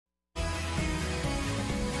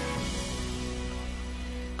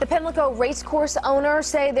The Pimlico Race Course owners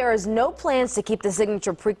say there is no plans to keep the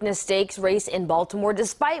signature Preakness Stakes race in Baltimore,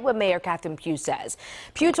 despite what Mayor Catherine Pugh says.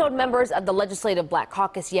 Pugh told members of the Legislative Black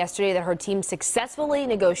Caucus yesterday that her team successfully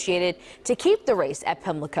negotiated to keep the race at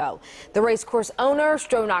Pimlico. The race course owner,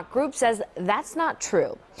 Stronach Group, says that's not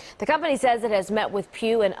true. The company says it has met with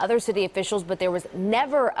Pugh and other city officials, but there was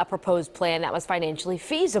never a proposed plan that was financially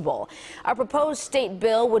feasible. A proposed state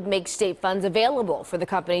bill would make state funds available for the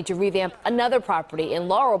company to revamp another property in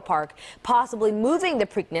Laurel Park, possibly moving the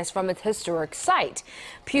Preakness from its historic site.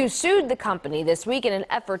 Pugh sued the company this week in an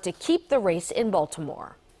effort to keep the race in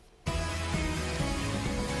Baltimore.